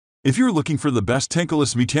If you're looking for the best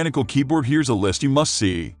Tenkeyless mechanical keyboard, here's a list you must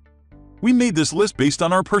see. We made this list based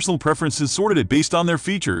on our personal preferences, sorted it based on their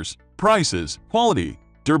features, prices, quality,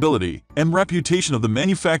 durability, and reputation of the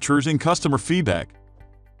manufacturers and customer feedback.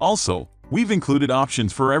 Also, we've included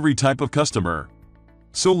options for every type of customer.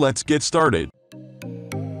 So let's get started.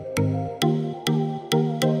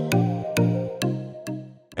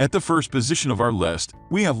 At the first position of our list,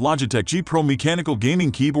 we have Logitech G Pro Mechanical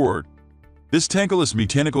Gaming Keyboard. This tankless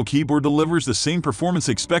mechanical keyboard delivers the same performance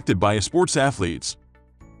expected by sports athletes.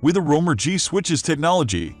 With a Romer G switches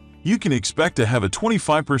technology, you can expect to have a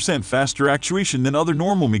 25% faster actuation than other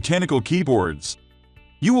normal mechanical keyboards.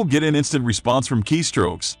 You will get an instant response from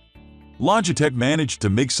keystrokes. Logitech managed to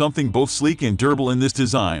make something both sleek and durable in this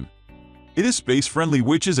design. It is space-friendly,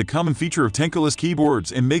 which is a common feature of tankless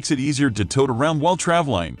keyboards and makes it easier to tote around while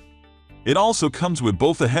traveling. It also comes with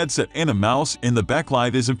both a headset and a mouse, and the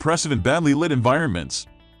backlight is impressive in badly lit environments.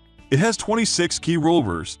 It has 26 key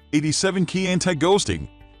rollovers, 87 key anti-ghosting,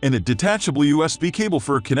 and a detachable USB cable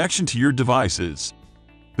for a connection to your devices.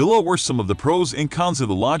 Below are some of the pros and cons of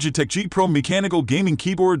the Logitech G Pro Mechanical Gaming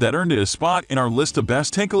Keyboard that earned it a spot in our list of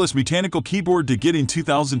best tankless mechanical keyboard to get in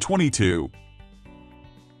 2022.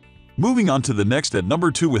 Moving on to the next at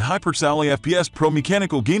number 2 with HyperX APX Pro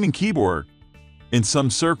Mechanical Gaming Keyboard. In some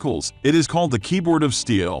circles, it is called the keyboard of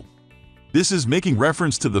steel. This is making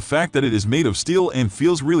reference to the fact that it is made of steel and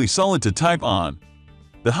feels really solid to type on.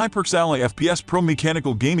 The HyperX APX Pro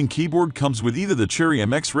Mechanical Gaming Keyboard comes with either the Cherry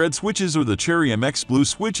MX Red switches or the Cherry MX Blue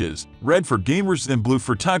switches, red for gamers and blue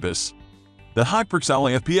for typists. The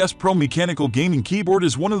HyperX APX Pro Mechanical Gaming Keyboard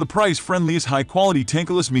is one of the price-friendliest, high-quality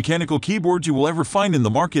tankless mechanical keyboards you will ever find in the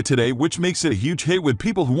market today, which makes it a huge hit with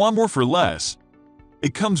people who want more for less.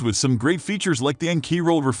 It comes with some great features like the N-key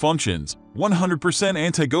rollover functions, 100%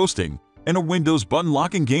 anti-ghosting, and a Windows button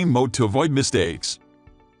lock in game mode to avoid mistakes.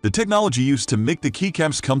 The technology used to make the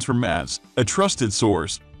keycaps comes from Mavs, a trusted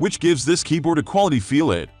source, which gives this keyboard a quality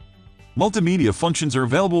feel. Multimedia functions are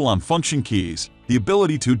available on function keys. The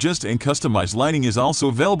ability to adjust and customize lighting is also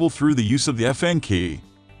available through the use of the FN key.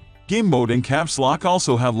 Game mode and caps lock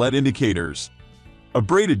also have LED indicators. A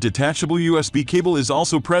braided detachable USB cable is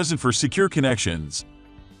also present for secure connections.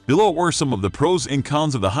 Below are some of the pros and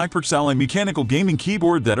cons of the HyperX Mechanical Gaming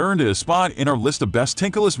Keyboard that earned it a spot in our list of best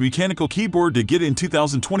tankless mechanical keyboard to get in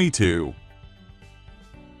 2022.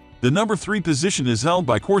 The number 3 position is held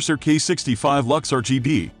by Corsair K65 Lux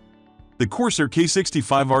RGB. The Corsair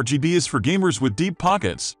K65 RGB is for gamers with deep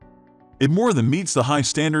pockets. It more than meets the high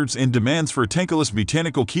standards and demands for a tankless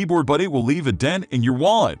mechanical keyboard, but it will leave a dent in your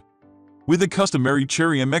wallet. With the customary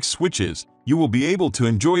Cherry MX switches, you will be able to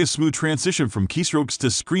enjoy a smooth transition from keystrokes to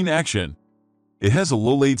screen action. It has a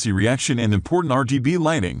low latency reaction and important RGB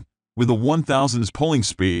lighting, with a 1000s polling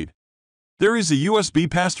speed. There is a USB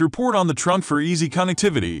pass-through port on the trunk for easy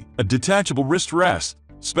connectivity, a detachable wrist rest,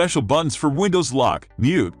 special buttons for Windows lock,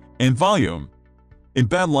 mute, and volume. In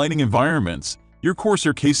bad lighting environments, your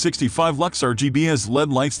Corsair K65 Lux RGB has LED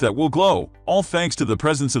lights that will glow, all thanks to the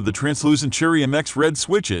presence of the translucent Cherry MX Red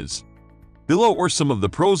switches. Below are some of the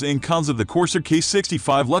pros and cons of the Corsair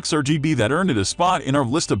K65 Lux RGB that earned it a spot in our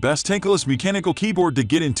list of best tankless mechanical keyboard to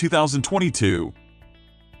get in 2022.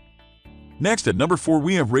 Next at number 4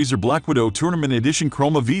 we have Razer BlackWidow Tournament Edition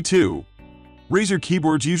Chroma V2. Razer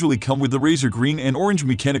keyboards usually come with the Razer green and orange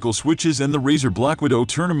mechanical switches, and the Razer BlackWidow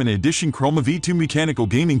Tournament Edition Chroma V2 mechanical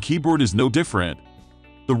gaming keyboard is no different.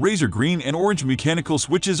 The Razer green and orange mechanical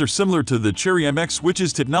switches are similar to the Cherry MX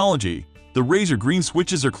switches technology. The Razer green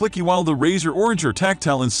switches are clicky while the Razer orange are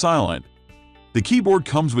tactile and silent. The keyboard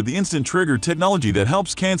comes with the instant trigger technology that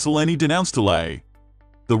helps cancel any denounce delay.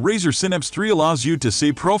 The Razer Synapse 3 allows you to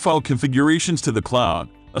save profile configurations to the cloud,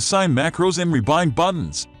 assign macros, and rebind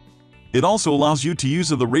buttons. It also allows you to use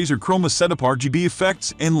the Razer Chroma setup RGB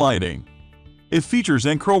effects and lighting. It features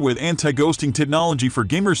N-Chroma with anti-ghosting technology for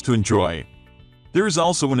gamers to enjoy. There is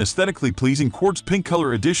also an aesthetically pleasing quartz pink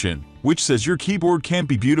color edition, which says your keyboard can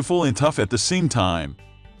be beautiful and tough at the same time.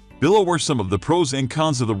 Below are some of the pros and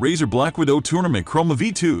cons of the Razer BlackWidow Tournament Chroma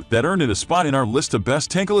V2 that earned it a spot in our list of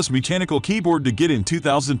best tankless mechanical keyboard to get in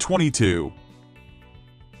 2022.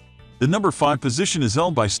 The number 5 position is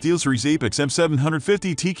held by SteelSeries Apex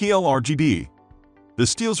M750 TKL RGB. The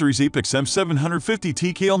SteelSeries Apex M750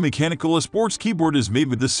 TKL mechanical sports keyboard is made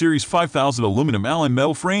with the Series 5000 aluminum alloy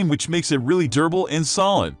metal frame, which makes it really durable and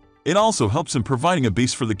solid. It also helps in providing a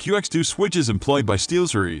base for the QX2 switches employed by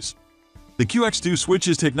SteelSeries. The QX2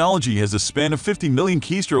 switches technology has a span of 50 million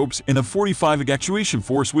keystrokes and a 45 actuation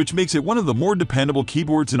force, which makes it one of the more dependable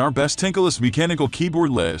keyboards in our best tankless mechanical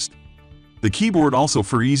keyboard list. The keyboard also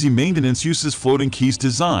for easy maintenance uses floating keys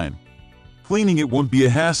design. Cleaning it won't be a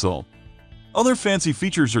hassle. Other fancy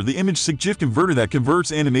features are the image-sig GIF converter that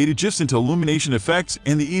converts animated GIFs into illumination effects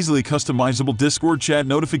and the easily customizable Discord chat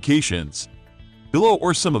notifications. Below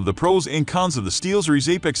are some of the pros and cons of the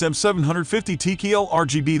SteelSeries Apex M750 TKL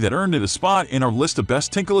RGB that earned it a spot in our list of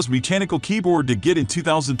best Tenkeyless mechanical keyboard to get in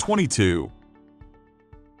 2022.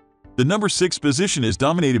 The number 6 position is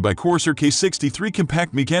dominated by Corsair K63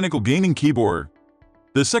 Compact Mechanical Gaming Keyboard.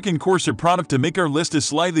 The second Corsair product to make our list is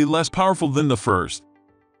slightly less powerful than the first.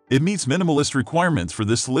 It meets minimalist requirements for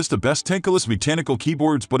this list of best Tenkeyless mechanical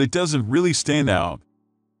keyboards, but it doesn't really stand out.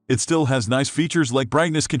 It still has nice features like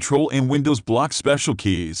brightness control and Windows block special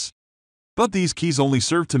keys. But these keys only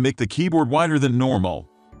serve to make the keyboard wider than normal.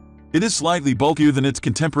 It is slightly bulkier than its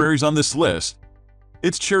contemporaries on this list.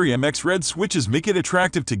 Its Cherry MX red switches make it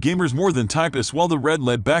attractive to gamers more than typists, while the red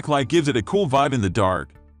LED backlight gives it a cool vibe in the dark.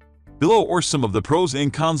 Below are some of the pros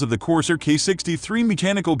and cons of the Corsair K63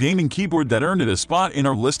 mechanical gaming keyboard that earned it a spot in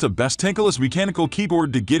our list of best Tenkeyless mechanical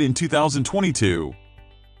keyboard to get in 2022.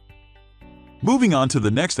 Moving on to the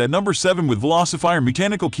next at number 7 with Velocifire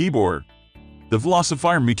Mechanical Keyboard. The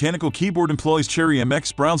Velocifire Mechanical Keyboard employs Cherry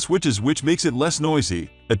MX brown switches, which makes it less noisy,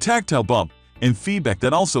 a tactile bump, and feedback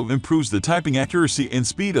that also improves the typing accuracy and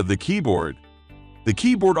speed of the keyboard. The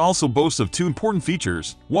keyboard also boasts of 2 important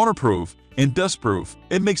features, waterproof and dustproof.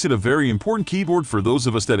 It makes it a very important keyboard for those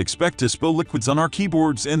of us that expect to spill liquids on our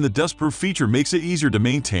keyboards, and the dustproof feature makes it easier to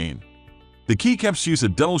maintain. The keycaps use a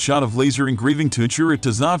double shot of laser engraving to ensure it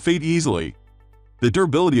does not fade easily. The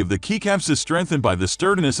durability of the keycaps is strengthened by the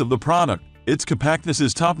sturdiness of the product. Its compactness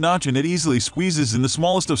is top-notch and it easily squeezes in the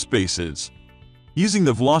smallest of spaces. Using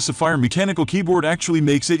the Velocifire mechanical keyboard actually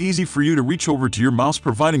makes it easy for you to reach over to your mouse,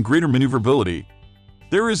 providing greater maneuverability.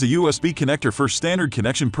 There is a USB connector for standard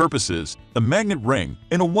connection purposes, a magnet ring,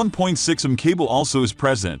 and a 1.6 cable also is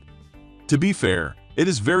present. To be fair, it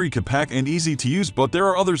is very compact and easy to use, but there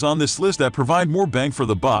are others on this list that provide more bang for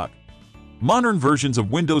the buck. Modern versions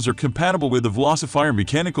of Windows are compatible with the Velocifire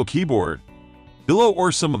mechanical keyboard. Below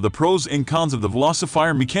are some of the pros and cons of the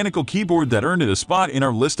Velocifire mechanical keyboard that earned it a spot in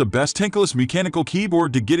our list of best Tenkeyless mechanical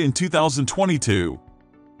keyboard to get in 2022.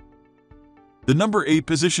 The number 8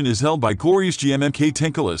 position is held by glorious GMMK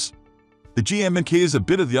Tenkeyless. The GMMK is a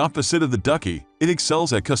bit of the opposite of the Ducky. It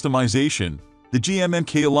excels at customization. The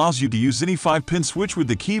GMMK allows you to use any 5-pin switch with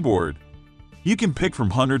the keyboard. You can pick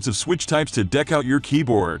from hundreds of switch types to deck out your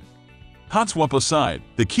keyboard. Hot swap aside,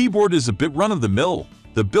 the keyboard is a bit run-of-the-mill.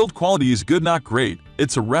 The build quality is good, not great.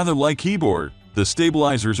 It's a rather light keyboard. The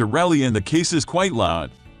stabilizers are rally and the case is quite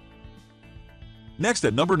loud. Next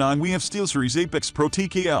at number 9 we have SteelSeries Apex Pro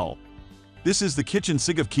TKL. This is the kitchen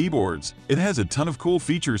sink of keyboards. It has a ton of cool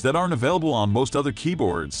features that aren't available on most other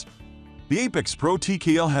keyboards. The Apex Pro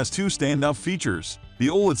TKL has 2 standout features, the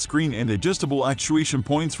OLED screen and adjustable actuation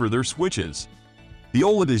points for their switches. The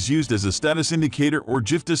OLED is used as a status indicator or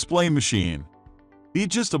GIF display machine. The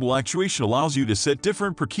adjustable actuation allows you to set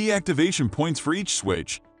different per-key activation points for each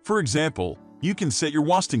switch. For example, you can set your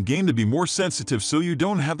Waston game to be more sensitive so you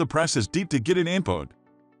don't have to press as deep to get an input.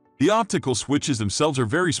 The optical switches themselves are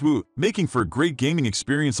very smooth, making for a great gaming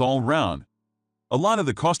experience all around. A lot of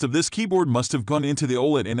the cost of this keyboard must have gone into the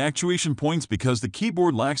OLED and actuation points because the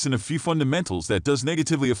keyboard lacks in a few fundamentals that does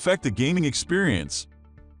negatively affect the gaming experience.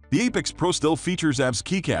 The Apex Pro still features ABS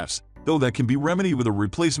keycaps, though that can be remedied with a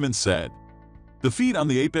replacement set. The feet on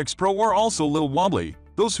the Apex Pro are also a little wobbly.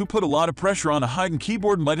 Those who put a lot of pressure on a high-end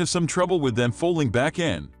keyboard might have some trouble with them folding back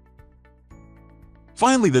in.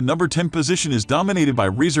 Finally, the number 10 position is dominated by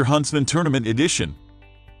Razer Huntsman Tournament Edition.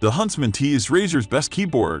 The Huntsman T is Razer's best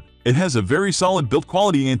keyboard. It has a very solid build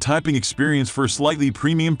quality and typing experience for a slightly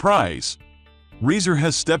premium price. Razer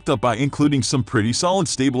has stepped up by including some pretty solid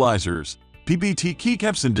stabilizers, PBT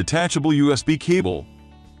keycaps and detachable USB cable.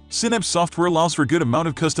 Synapse software allows for a good amount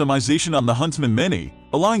of customization on the Huntsman Mini,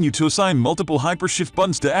 allowing you to assign multiple hypershift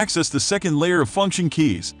buttons to access the second layer of function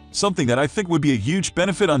keys, something that I think would be a huge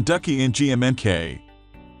benefit on Ducky and GMMK.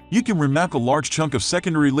 You can remap a large chunk of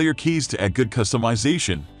secondary layer keys to add good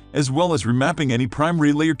customization, as well as remapping any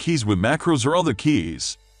primary layer keys with macros or other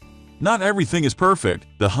keys. Not everything is perfect.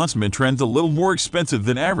 The Huntsman trend's a little more expensive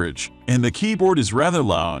than average, and the keyboard is rather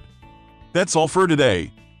loud. That's all for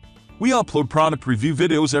today. We upload product review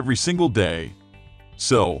videos every single day.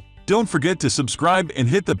 So, don't forget to subscribe and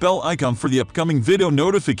hit the bell icon for the upcoming video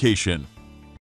notification.